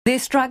They're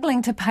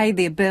struggling to pay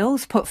their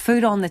bills, put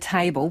food on the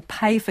table,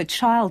 pay for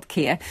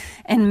childcare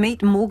and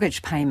meet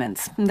mortgage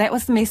payments. That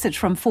was the message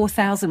from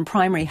 4,000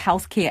 primary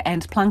healthcare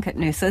and Plunket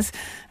nurses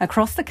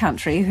across the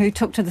country who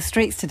took to the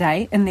streets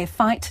today in their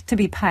fight to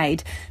be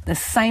paid the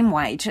same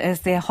wage as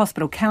their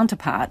hospital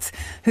counterparts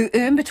who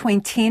earn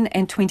between 10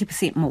 and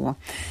 20% more.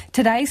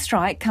 Today's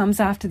strike comes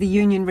after the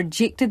union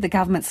rejected the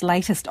government's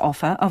latest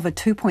offer of a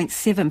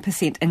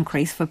 2.7%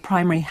 increase for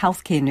primary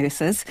healthcare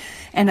nurses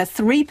and a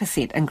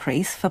 3%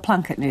 increase for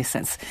Plunket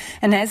nurses.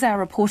 And as our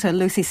reporter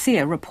Lucy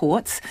Sear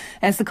reports,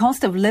 as the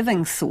cost of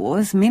living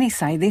soars, many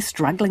say they're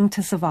struggling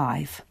to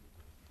survive.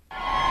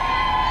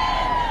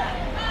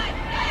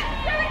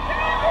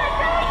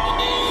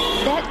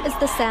 That is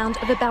the sound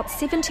of about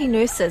 70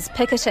 nurses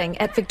picketing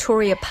at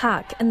Victoria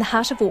Park in the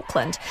heart of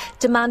Auckland,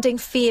 demanding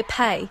fair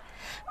pay.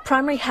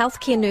 Primary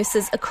healthcare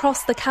nurses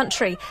across the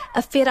country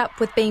are fed up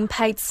with being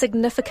paid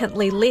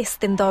significantly less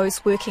than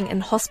those working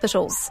in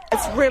hospitals.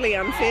 It's really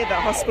unfair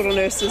that hospital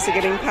nurses are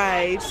getting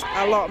paid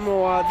a lot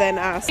more than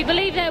us. We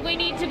believe that we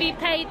need to be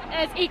paid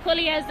as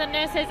equally as the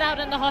nurses out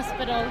in the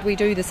hospital. We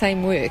do the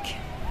same work.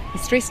 The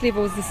stress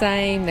level is the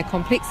same, the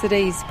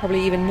complexity is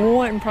probably even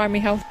more in primary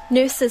health.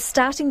 Nurses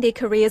starting their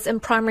careers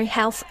in primary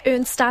health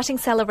earn starting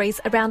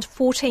salaries around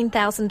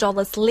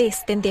 $14,000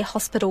 less than their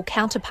hospital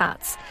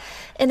counterparts.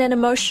 In an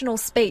emotional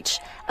speech,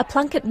 a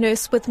Plunket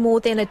nurse with more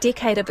than a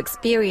decade of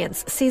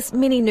experience says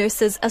many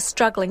nurses are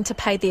struggling to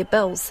pay their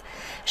bills.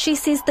 She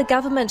says the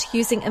government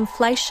using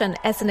inflation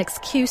as an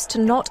excuse to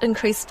not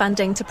increase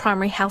funding to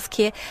primary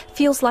healthcare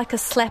feels like a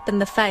slap in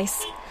the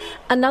face.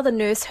 Another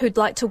nurse who'd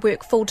like to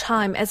work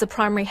full-time as a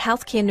primary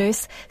healthcare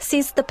nurse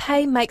says the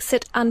pay makes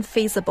it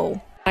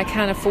unfeasible. I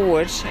can't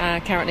afford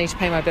currently to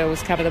pay my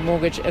bills, cover the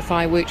mortgage if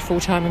I worked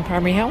full-time in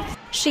primary health.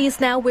 She is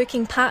now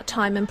working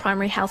part-time in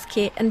primary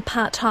healthcare and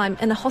part-time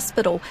in a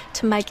hospital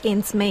to make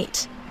ends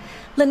meet.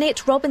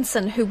 Lynette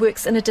Robinson, who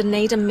works in a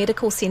Dunedin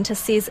medical centre,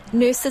 says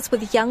nurses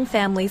with young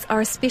families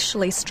are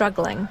especially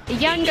struggling.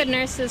 Younger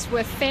nurses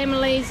with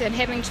families and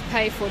having to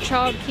pay for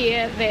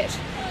childcare, that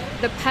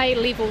the pay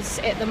levels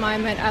at the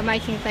moment are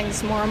making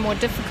things more and more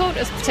difficult,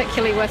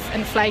 particularly with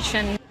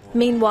inflation.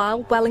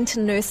 Meanwhile,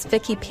 Wellington nurse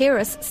Vicky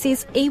Paris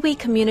says iwi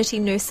community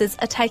nurses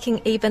are taking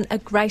even a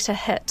greater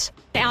hit.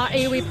 Our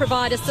iwi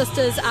provider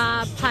sisters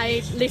are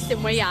paid less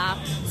than we are,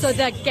 so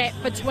the gap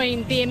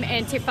between them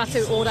and Te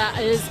Whatu Ora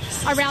is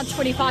around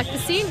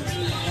 25%,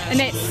 and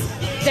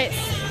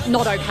that's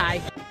not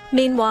okay.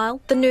 Meanwhile,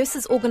 the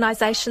nurses'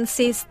 organisation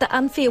says the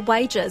unfair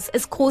wages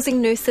is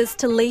causing nurses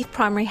to leave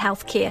primary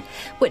healthcare,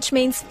 which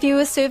means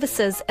fewer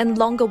services and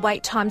longer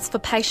wait times for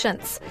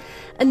patients.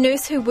 A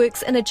nurse who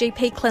works in a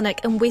GP clinic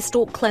in West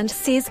Auckland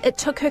says it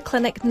took her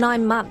clinic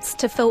 9 months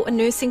to fill a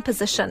nursing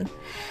position.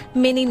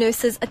 Many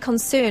nurses are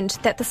concerned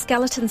that the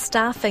skeleton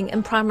staffing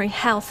in primary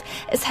health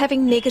is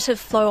having negative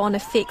flow-on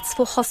effects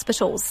for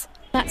hospitals.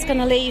 That's going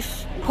to leave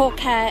poor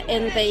care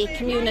in the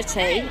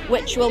community,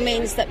 which will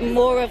mean that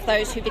more of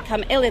those who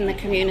become ill in the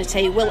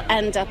community will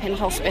end up in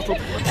hospital.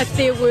 If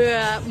there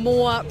were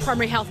more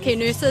primary healthcare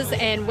nurses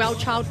and well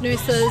child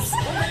nurses,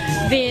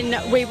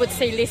 then we would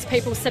see less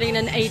people sitting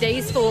in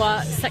EDs for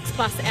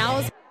 6+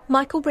 hours.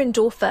 Michael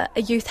Brendorfer,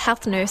 a youth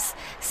health nurse,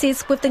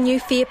 says with the new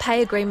Fair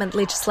Pay Agreement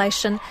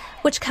legislation,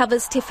 which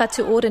covers Te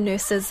Whatu Ora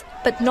nurses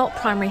but not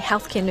primary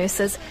healthcare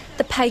nurses,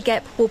 the pay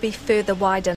gap will be further widened.